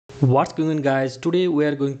What's going on, guys? Today we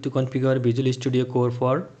are going to configure Visual Studio Code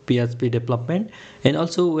for PHP development, and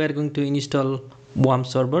also we are going to install WAMP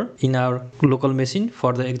server in our local machine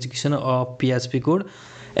for the execution of PHP code,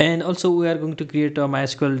 and also we are going to create a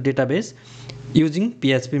MySQL database using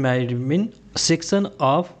PHP admin section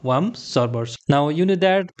of WAMP servers. Now you know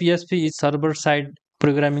that PHP is server-side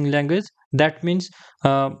programming language. That means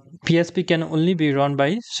PHP can only be run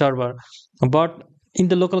by server, but in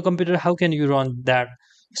the local computer, how can you run that?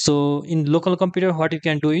 So in local computer, what you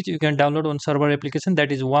can do is you can download one server application,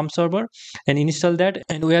 that is WAMP server, and install that,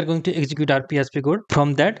 and we are going to execute our PHP code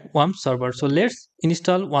from that WAMP server. So let's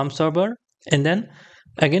install WAMP server, and then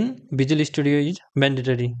again Visual Studio is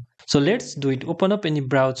mandatory. So let's do it. Open up any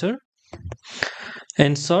browser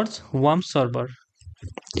and search WAMP server.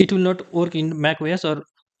 It will not work in Mac OS or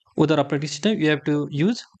other operating system. You have to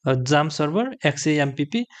use a XAMPP server,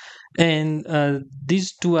 XAMPP, and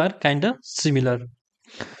these two are kind of similar.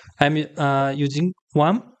 I'm using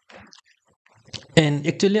WAMP, and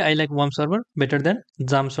actually I like WAMP server better than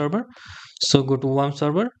XAMPP server. So go to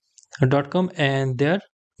wampserver.com and there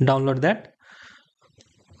download that,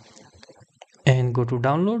 and go to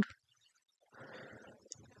download,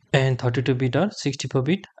 and 32-bit or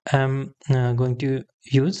 64-bit. I'm going to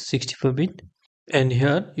use 64-bit, and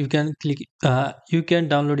here you can click you can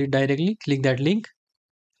download it directly. Click that link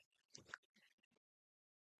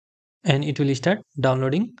and it will start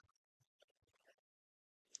downloading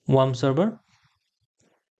WAMP server.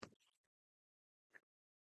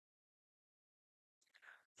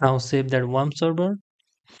 Now save that WAMP server,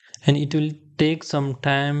 and it will take some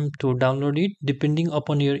time to download it depending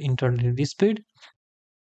upon your internet speed.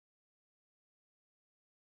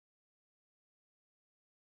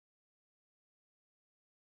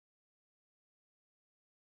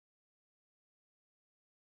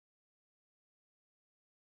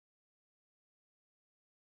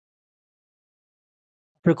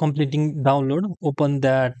 After completing download, open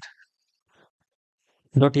that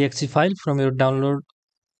 .exe file from your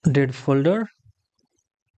downloaded folder.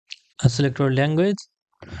 Select your language,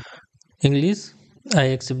 English. I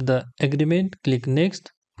accept the agreement. Click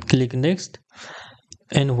next. Click next,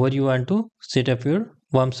 and where you want to set up your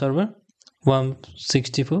WAMP server, WAMP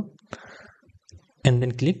 64, and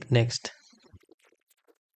then click next.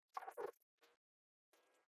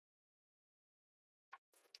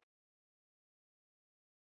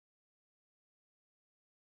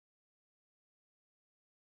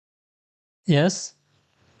 Yes,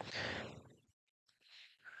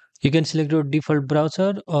 you can select your default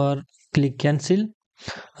browser or click cancel.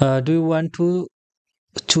 Do you want to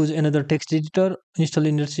choose another text editor install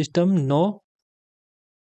in your system? No.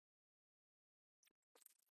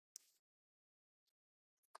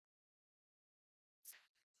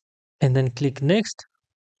 And then click next.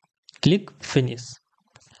 Click finish.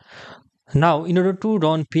 Now, in order to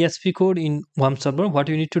run PHP code in WAMP server, what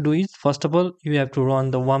you need to do is, first of all, you have to run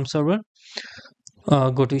the WAMP server.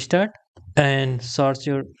 Go to start and search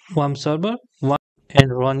your WAMP server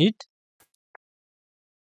and run it.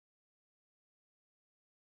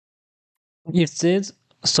 It says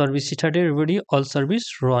service started, everybody, all service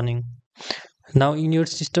running. Now in your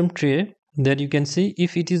system tray, there you can see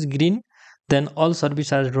if it is green, then all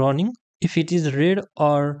service are running. If it is red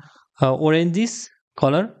or orange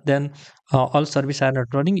color, then all service are not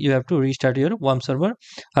running. You have to restart your WAMP server.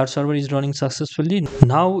 Our server is running successfully.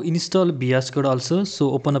 Now install VSCode also.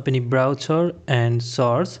 So open up any browser and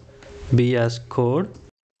search VSCode,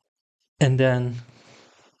 and then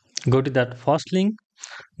go to that first link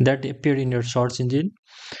that appeared in your search engine,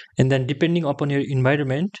 and then depending upon your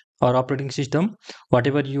environment or operating system,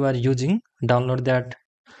 whatever you are using, download that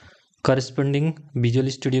corresponding Visual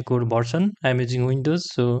Studio Code version. I'm using Windows,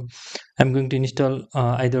 so I'm going to install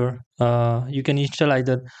either you can install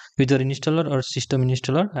either user installer or system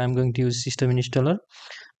installer. I'm going to use system installer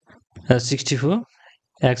 64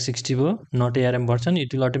 x64, not ARM version.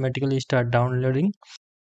 It will automatically start downloading.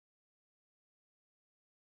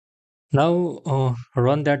 Now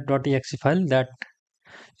run that .exe file that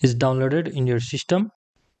is downloaded in your system.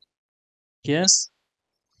 Yes,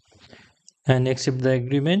 and accept the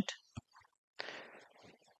agreement,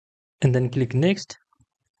 and then click next.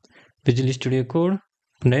 Visual Studio Code,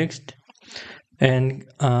 next, and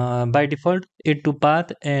by default add to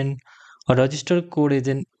path and register code as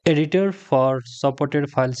an editor for supported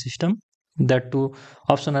file system. That two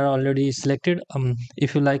options are already selected.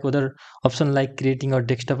 If you like other option like creating a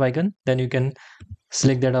desktop icon, then you can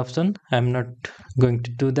select that option. I'm not going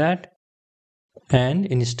to do that, and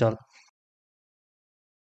install.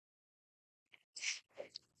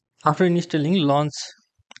 After installing, launch,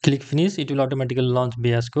 click finish. It will automatically launch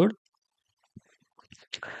VS Code.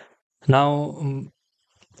 Now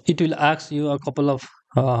it will ask you a couple of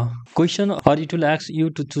question, or it will ask you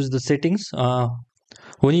to choose the settings.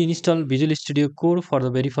 When you install Visual Studio Code for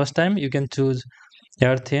the very first time, you can choose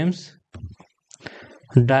your themes,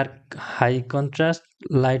 dark, high contrast,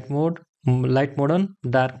 light mode, light modern,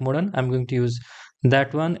 dark modern. I'm going to use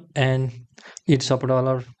that one, and it support all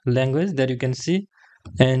our language that you can see,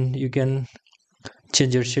 and you can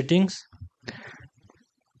change your settings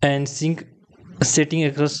and sync setting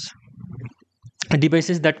across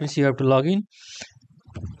devices. That means you have to log in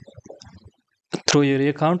through your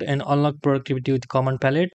account and unlock productivity with command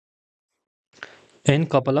palette, and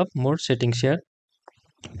couple of more settings here.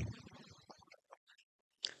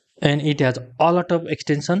 And it has a lot of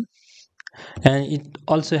extension, and it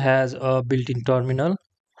also has a built-in terminal,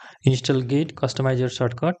 install git, customize your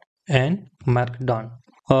shortcut, and markdown.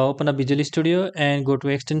 Open up Visual Studio and go to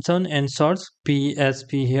extension and search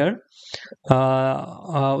PHP here.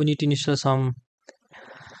 We need to install some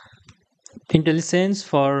IntelliSense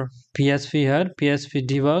for PHP here, PHP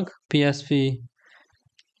debug, PHP.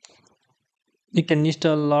 You can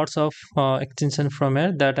install lots of extension from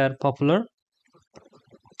here that are popular.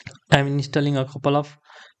 I'm installing a couple of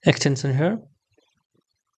extension here.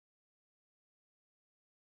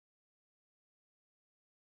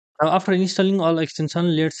 Now, after installing all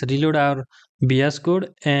extension, let's reload our VSCode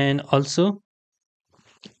and also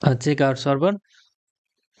check our server.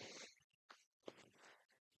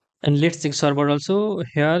 And let's check server also.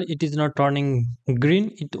 Here it is not turning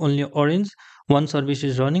green, it only orange. One service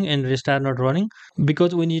is running and rest are not running,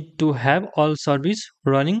 because we need to have all service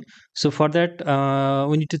running. So for that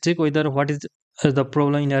we need to check whether what is the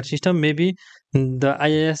problem in our system. Maybe the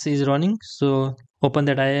IIS is running, so open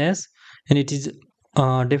that IIS, and it is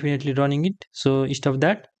definitely running it, so stop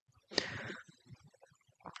that.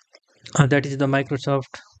 That is the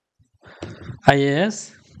Microsoft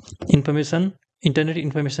IIS information, Internet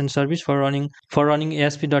Information Service for running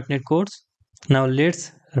ASP.NET codes. Now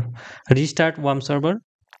let's restart WAMP server.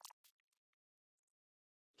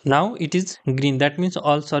 Now it is green, that means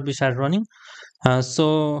all services are running.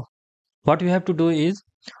 So what we have to do is,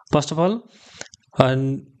 first of all,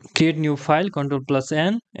 create new file, Control plus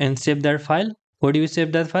N, and save that file. Where do you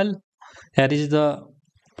save that file? Here is the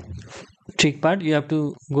trick part. You have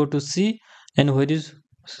to go to C, and where is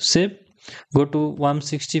save, go to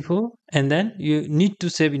 164, and then you need to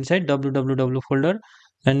save inside www folder,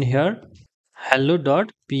 and here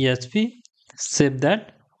hello.php, save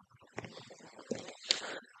that.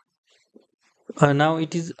 Now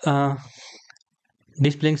it is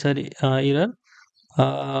displaying error.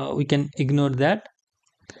 We can ignore that,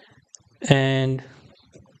 and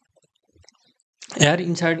here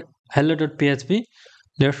inside hello.php,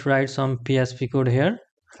 let's write some PHP code here,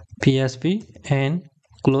 PHP, and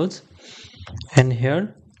close, and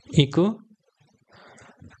here echo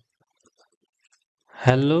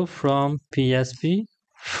hello from PHP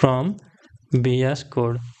from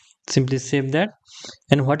VSCode. Simply save that.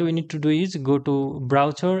 And what we need to do is go to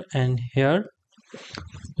browser, and here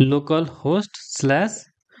localhost slash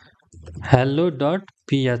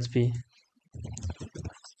hello.php.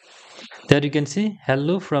 There you can see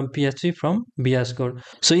hello from PHP from VSCode.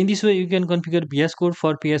 So in this way you can configure VSCode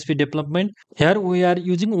for PHP development. Here we are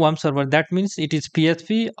using WAMP server. That means it is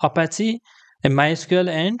PHP, Apache, and MySQL,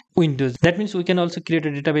 and Windows. That means we can also create a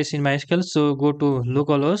database in MySQL. So go to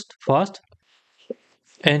localhost first,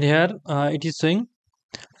 and here it is showing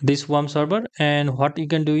this WAMP server. And what you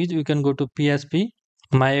can do is you can go to PHP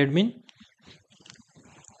myadmin.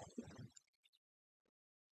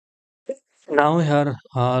 Now here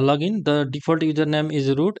login. The default username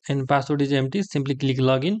is root and password is empty. Simply click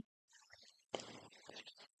login,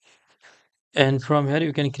 and from here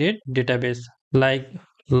you can create database like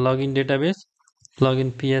login database,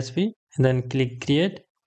 login PHP, and then click create,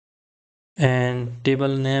 and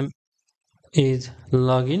table name is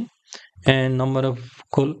login, and number of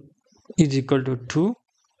call is equal to 2.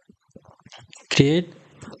 Create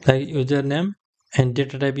like username, and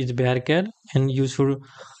data type is varchar, and you should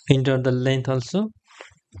enter the length also.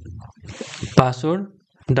 Password,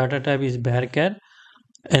 data type is varchar,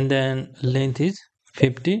 and then length is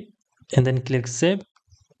 50, and then click save.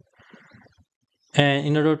 And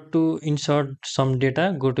in order to insert some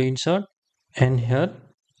data, go to insert, and here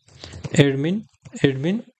admin,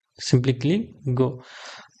 simply click go,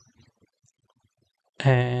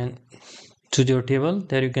 and choose your table.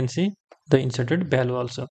 There you can see the inserted value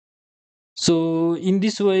also. So in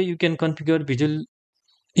this way you can configure Visual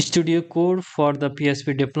Studio Code for the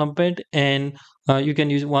PHP development, and you can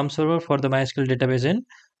use WAMP server for the MySQL database,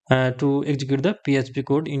 and to execute the PHP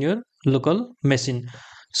code in your local machine.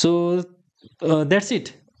 So that's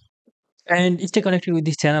it. And stay connected with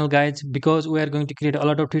this channel, guys, because we are going to create a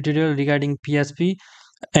lot of tutorial regarding PHP.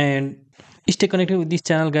 And stay connected with this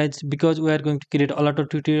channel, guys, because we are going to create a lot of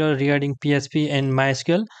tutorial regarding PHP and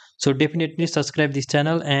mysql. So definitely subscribe this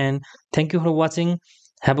channel, and thank you for watching.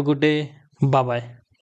 Have a good day. Bye bye.